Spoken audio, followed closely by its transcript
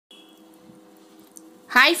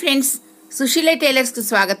Hi friends, Susheela టైలర్స్కి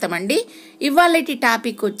స్వాగతం అండి. ఇవాళటి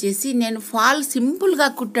topic వచ్చేసి నేను ఫాల్ సింపుల్గా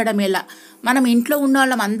కుట్టడం ఎలా. మనం ఇంట్లో ఉన్న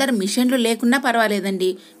వాళ్ళం అందరం మిషన్లు లేకున్నా పర్వాలేదండి,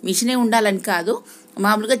 మిషనే ఉండాలని కాదు,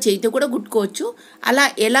 మామూలుగా చేతితో కూడా కుట్టుకోవచ్చు. అలా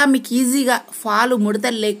ఎలా మీకు ఈజీగా ఫాల్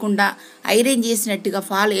ముడతలు లేకుండా ఐరన్ చేసినట్టుగా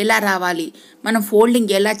ఫాల్ ఎలా రావాలి, మనం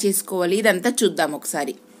ఫోల్డింగ్ ఎలా చేసుకోవాలి, ఇదంతా చూద్దాం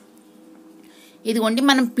ఒకసారి. ఇదిగోండి,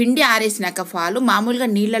 మనం పిండి ఆరేసినాక ఫాలు మామూలుగా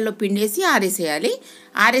నీళ్ళల్లో పిండేసి ఆరేసేయాలి.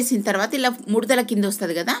 ఆరేసిన తర్వాత ఇలా ముడతల కింద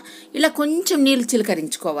వస్తుంది కదా, ఇలా కొంచెం నీళ్ళు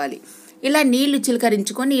చిలకరించుకోవాలి. ఇలా నీళ్లు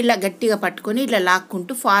చిలకరించుకొని ఇలా గట్టిగా పట్టుకొని ఇలా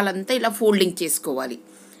లాక్కుంటూ ఫాల్ అంతా ఇలా ఫోల్డింగ్ చేసుకోవాలి.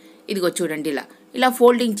 ఇదిగో చూడండి, ఇలా ఇలా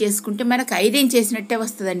ఫోల్డింగ్ చేసుకుంటే మనకు ఐరన్ చేసినట్టే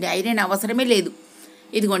వస్తుందండి, ఐరన్ అవసరమే లేదు.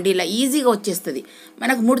 ఇదిగోండి, ఇలా ఈజీగా వచ్చేస్తుంది.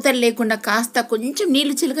 మనకు ముడతలు లేకుండా కాస్త కొంచెం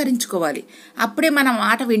నీళ్లు చిలకరించుకోవాలి, అప్పుడే మనం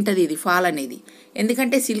మాట వింటుంది ఇది ఫాల్ అనేది.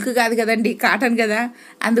 ఎందుకంటే సిల్క్ కాదు కదండి, కాటన్ కదా,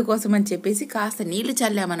 అందుకోసం అని చెప్పేసి కాస్త నీళ్లు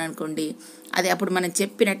చల్లామని అనుకోండి, అది అప్పుడు మనం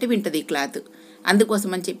చెప్పినట్టు వింటుంది ఈ క్లాత్.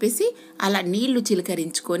 అందుకోసం అని చెప్పేసి అలా నీళ్లు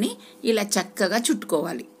చిలకరించుకొని ఇలా చక్కగా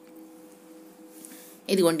చుట్టుకోవాలి.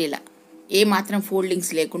 ఇదిగోండి, ఇలా ఏమాత్రం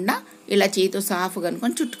ఫోల్డింగ్స్ లేకుండా ఇలా చేతితో సాఫ్గా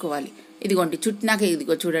అనుకొని చుట్టుకోవాలి. ఇదిగోండి, చుట్టినాక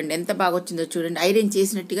ఇదిగో చూడండి ఎంత బాగా వచ్చిందో చూడండి, ఐరన్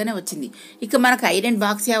చేసినట్టుగానే వచ్చింది. ఇక మనకు ఐరన్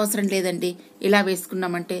బాక్సే అవసరం లేదండి, ఇలా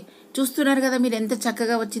వేసుకున్నామంటే. చూస్తున్నారు కదా మీరు ఎంత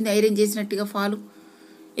చక్కగా వచ్చింది ఐరన్ చేసినట్టుగా ఫాలు.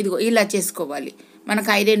 ఇదిగో ఇలా చేసుకోవాలి.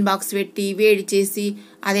 మనకు ఐరన్ బాక్స్ పెట్టి వేడి చేసి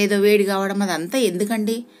అదేదో వేడి కావడం అదంతా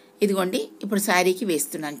ఎందుకండి. ఇదిగోండి, ఇప్పుడు శారీకి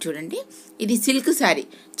వేస్తున్నాను చూడండి. ఇది సిల్క్ శారీ,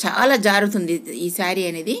 చాలా జారుతుంది ఈ శారీ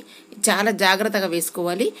అనేది, చాలా జాగ్రత్తగా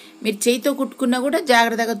వేసుకోవాలి. మీరు చేయితో కుట్టుకున్నా కూడా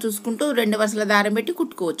జాగ్రత్తగా చూసుకుంటూ 2 వరుసల దారం పెట్టి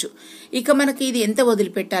కుట్టుకోవచ్చు. ఇక మనకి ఇది ఎంత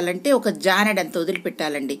వదిలిపెట్టాలంటే ఒక జానెడ్ అంత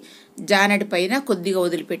వదిలిపెట్టాలండి. జానెడ్ పైన కొద్దిగా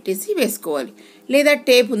వదిలిపెట్టేసి వేసుకోవాలి. లేదా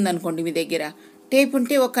టేప్ ఉందనుకోండి మీ దగ్గర, టేప్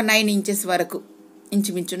ఉంటే ఒక 9 ఇంచెస్ వరకు,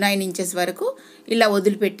 ఇంచుమించు 9 ఇంచెస్ వరకు ఇలా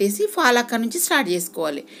వదిలిపెట్టేసి ఫాల్ అక్కడి నుంచి స్టార్ట్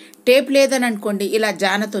చేసుకోవాలి. టేప్ లేదని అనుకోండి, ఇలా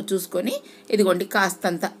జానతో చూసుకొని ఇదిగోండి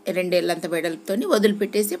కాస్తంత 2 ఏళ్ళంత వెడల్పుతో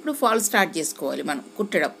వదిలిపెట్టేసి ఇప్పుడు ఫాల్ స్టార్ట్ చేసుకోవాలి మనం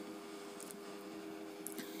కుట్టడం.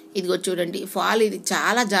 ఇదిగో చూడండి, ఫాల్ ఇది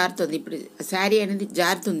చాలా జారుతుంది, ఇప్పుడు శారీ అనేది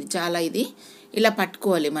జారుతుంది చాలా. ఇది ఇలా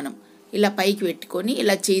పట్టుకోవాలి మనం, ఇలా పైకి పెట్టుకొని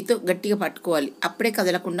ఇలా చేతితో గట్టిగా పట్టుకోవాలి, అప్పుడే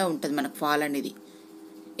కదలకుండా ఉంటుంది మనకు ఫాల్ అనేది.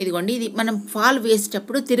 ఇదిగోండి, ఇది మనం ఫాల్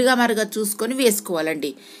వేసేటప్పుడు తిరగమరగా చూసుకొని వేసుకోవాలండి.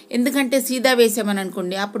 ఎందుకంటే సీదా వేసామని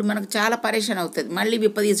అనుకోండి అప్పుడు మనకు చాలా పరేషాన్ అవుతుంది, మళ్ళీ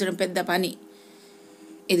విప్పదీసడం పెద్ద పని.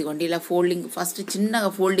 ఇదిగోండి, ఇలా ఫోల్డింగ్ ఫస్ట్ చిన్నగా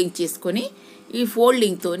ఫోల్డింగ్ చేసుకొని ఈ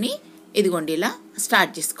ఫోల్డింగ్తోని ఇదిగోండి ఇలా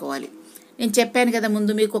స్టార్ట్ చేసుకోవాలి. నేను చెప్పాను కదా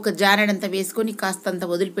ముందు మీకు, ఒక జానడంతా వేసుకొని కాస్తంత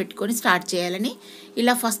వదిలిపెట్టుకొని స్టార్ట్ చేయాలని.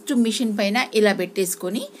 ఇలా ఫస్ట్ మిషన్ పైన ఇలా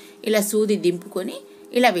పెట్టేసుకొని ఇలా సూది దింపుకొని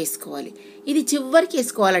ఇలా వేసుకోవాలి. ఇది చివరికి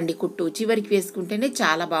వేసుకోవాలండి, కుట్టు చివరికి వేసుకుంటేనే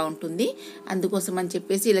చాలా బాగుంటుంది. అందుకోసం అని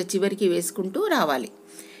చెప్పేసి ఇలా చివరికి వేసుకుంటూ రావాలి.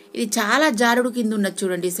 ఇది చాలా జారుడు కింద ఉన్నది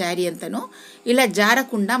చూడండి శారీ అంతను. ఇలా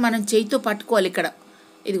జారకుండా మనం చేయితో పట్టుకోవాలి ఇక్కడ.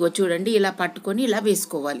 ఇదిగో చూడండి, ఇలా పట్టుకొని ఇలా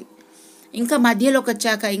వేసుకోవాలి. ఇంకా మధ్యలోకి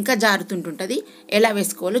వచ్చాక ఇంకా జారుతుంటుంటుంది, ఎలా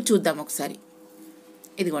వేసుకోవాలో చూద్దాం ఒకసారి.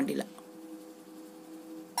 ఇదిగోండి ఇలా,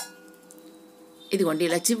 ఇదిగోండి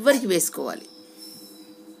ఇలా చివరికి వేసుకోవాలి.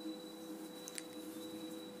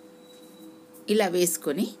 ఇలా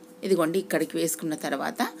వేసుకొని ఇదిగోండి ఇక్కడికి వేసుకున్న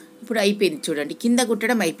తర్వాత ఇప్పుడు అయిపోయింది చూడండి, కింద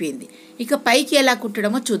కుట్టడం అయిపోయింది. ఇక పైకి ఎలా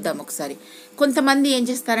కుట్టడమో చూద్దాం ఒకసారి. కొంతమంది ఏం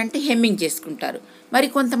చేస్తారంటే హెమ్మింగ్ చేసుకుంటారు, మరి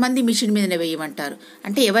కొంతమంది మిషన్ మీదనే వేయమంటారు.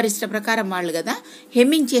 అంటే ఎవరి ఇష్ట ప్రకారం వాళ్ళు కదా.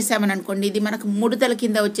 హెమ్మింగ్ చేసామని అనుకోండి ఇది మనకు ముడతల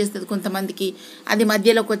కింద వచ్చేస్తుంది కొంతమందికి, అది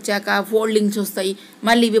మధ్యలోకి వచ్చాక ఫోల్డింగ్స్ వస్తాయి,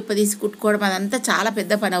 మళ్ళీ విప్పదీసి కుట్టుకోవడం అదంతా చాలా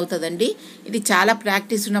పెద్ద పని అవుతుందండి. ఇది చాలా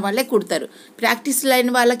ప్రాక్టీస్ ఉన్న వాళ్ళే కుడతారు. ప్రాక్టీస్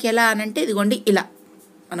లేని వాళ్ళకి ఎలా అనంటే ఇదిగోండి ఇలా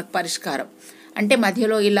మనకు పరిష్కారం. అంటే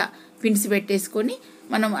మధ్యలో ఇలా పిన్స్ పెట్టేసుకొని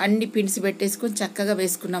మనం అన్ని పిన్స్ పెట్టేసుకొని చక్కగా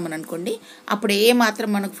వేసుకున్నామని అనుకోండి, అప్పుడు ఏమాత్రం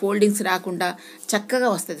మనకు ఫోల్డింగ్స్ రాకుండా చక్కగా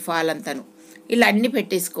వస్తుంది ఫాల్ అంతాను. ఇలా అన్నీ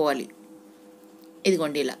పెట్టేసుకోవాలి.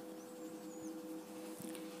 ఇదిగోండి ఇలా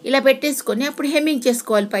ఇలా పెట్టేసుకొని అప్పుడు హెమ్మింగ్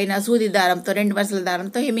చేసుకోవాలి. పైన సూది దారంతో 2 వరుసల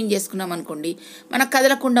దారంతో హెమ్మింగ్ చేసుకున్నాం అనుకోండి మనకు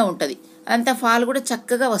కదలకుండా ఉంటుంది, అదంతా ఫాల్ కూడా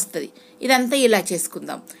చక్కగా వస్తుంది. ఇదంతా ఇలా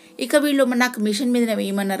చేసుకుందాం. ఇక వీళ్ళు నాకు మిషన్ మీద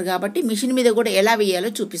వేయమన్నారు కాబట్టి మిషన్ మీద కూడా ఎలా వేయాలో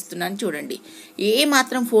చూపిస్తున్నాను చూడండి. ఏ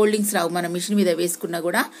మాత్రం ఫోల్డింగ్స్ రావు మనం మిషన్ మీద వేసుకున్నా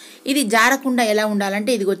కూడా. ఇది జారకుండా ఎలా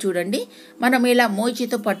ఉండాలంటే ఇదిగో చూడండి, మనం ఇలా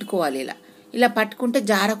మోచేతో పట్టుకోవాలి. ఇలా ఇలా పట్టుకుంటే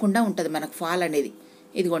జారకుండా ఉంటుంది మనకు ఫాల్ అనేది.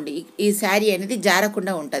 ఇదిగోండి, ఈ శారీ అనేది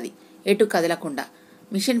జారకుండా ఉంటుంది, ఎటు కదలకుండా.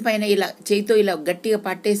 మిషన్ పైన ఇలా చేయితో ఇలా గట్టిగా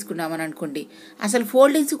పట్టేసుకున్నామని అనుకోండి అసలు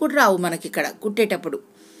ఫోల్డింగ్స్ కూడా రావు మనకి ఇక్కడ కుట్టేటప్పుడు.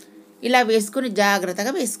 ఇలా వేసుకొని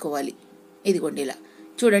జాగ్రత్తగా వేసుకోవాలి. ఇదిగోండి ఇలా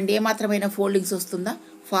చూడండి, ఏమాత్రమైన ఫోల్డింగ్స్ వస్తుందా,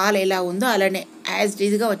 ఫాల్ ఎలా ఉందో అలానే యాజ్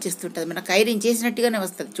ఈజీగా వచ్చేస్తుంటుంది, మనకు ఐరన్ చేసినట్టుగానే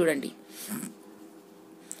వస్తుంది చూడండి.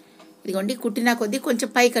 ఇదిగోండి, కుట్టినా కొద్దీ కొంచెం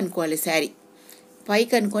పైకి అనుకోవాలి శారీ,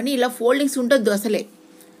 పైకి అనుకొని ఇలా ఫోల్డింగ్స్ ఉండొద్దు అసలే.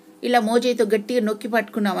 ఇలా మోచేయితో గట్టిగా నొక్కి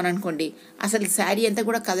పట్టుకున్నామని అనుకోండి, అసలు శారీ అంతా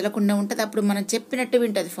కూడా కదలకుండా ఉంటుంది. అప్పుడు మనం చెప్పినట్టు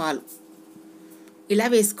వింటుంది ఫాల్. ఇలా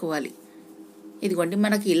వేసుకోవాలి. ఇదిగోండి,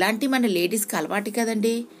 మనకి ఇలాంటి మన లేడీస్కి అలవాటు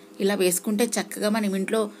కదండి. ఇలా వేసుకుంటే చక్కగా మనం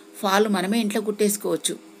ఇంట్లో ఫాల్ మనమే ఇంట్లో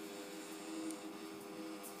కుట్టేసుకోవచ్చు.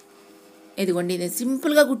 ఇదిగోండి, ఇది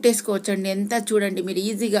సింపుల్గా కుట్టేసుకోవచ్చు అండి. ఎంత చూడండి, మీరు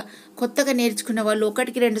ఈజీగా కొత్తగా నేర్చుకున్న వాళ్ళు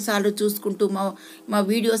 1-2 సార్లు చూసుకుంటూ మా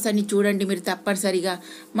వీడియోస్ అన్ని చూడండి మీరు తప్పనిసరిగా.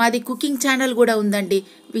 మాది కుకింగ్ ఛానల్ కూడా ఉందండి,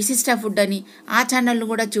 విశిష్ట ఫుడ్ అని. ఆ ఛానల్ను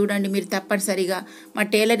కూడా చూడండి మీరు తప్పనిసరిగా. మా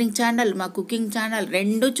టైలరింగ్ ఛానల్, మా కుకింగ్ ఛానల్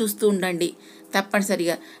రెండూ చూస్తూ ఉండండి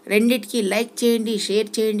తప్పనిసరిగా. రెండిటికి లైక్ చేయండి,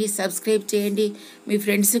 షేర్ చేయండి, సబ్స్క్రైబ్ చేయండి. మీ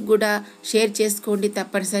ఫ్రెండ్స్కి కూడా షేర్ చేసుకోండి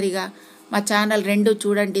తప్పనిసరిగా. మా ఛానల్ రెండు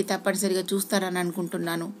చూడండి, తప్పనిసరిగా చూస్తారని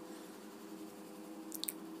అనుకుంటున్నాను.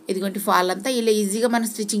 ఇదిగోండి, ఫాల్ అంతా ఇలా ఈజీగా మనం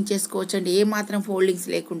స్టిచ్చింగ్ చేసుకోవచ్చు అండి, ఏమాత్రం ఫోల్డింగ్స్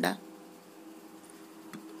లేకుండా.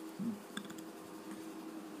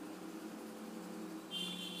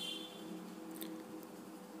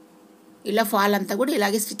 ఇలా ఫాల్ అంతా కూడా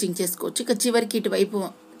ఇలాగే స్టిచ్చింగ్ చేసుకోవచ్చు. ఇక చివరికి ఇటువైపు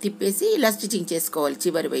తిప్పేసి ఇలా స్టిచ్చింగ్ చేసుకోవాలి.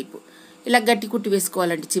 చివరి వైపు ఇలా గట్టి కుట్టి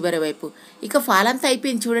వేసుకోవాలండి చివరి వైపు. ఇక ఫాల్ అంతా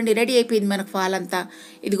అయిపోయింది చూడండి, రెడీ అయిపోయింది మనకు ఫాల్ అంతా.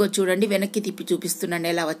 ఇదిగో చూడండి, వెనక్కి తిప్పి చూపిస్తున్నాను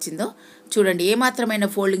ఎలా వచ్చిందో. చూడండి, ఏమాత్రమైన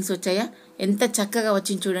ఫోల్డింగ్స్ వచ్చాయా, ఎంత చక్కగా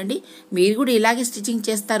వచ్చింది చూడండి. మీరు కూడా ఇలాగే స్టిచ్చింగ్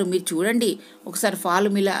చేస్తారు, మీరు చూడండి ఒకసారి.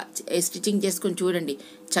 ఫాల్ ఇలా స్టిచ్చింగ్ చేసుకొని చూడండి,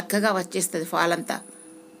 చక్కగా వచ్చేస్తుంది ఫాల్ అంతా.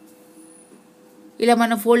 ఇలా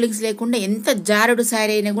మనం ఫోల్డింగ్స్ లేకుండా ఎంత జారుడు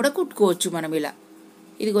శారీ అయినా కూడా కుట్టుకోవచ్చు మనం ఇలా.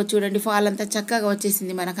 ఇదిగో చూడండి, ఫాల్ అంతా చక్కగా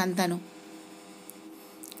వచ్చేసింది మనకంతాను.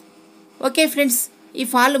 ఓకే ఫ్రెండ్స్, ఈ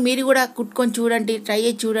ఫాల్ మీరు కూడా కుట్టుకొని చూడండి, ట్రై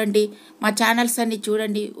చేసి చూడండి, మా ఛానల్స్ అన్నీ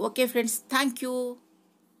చూడండి. Okay friends, thank you.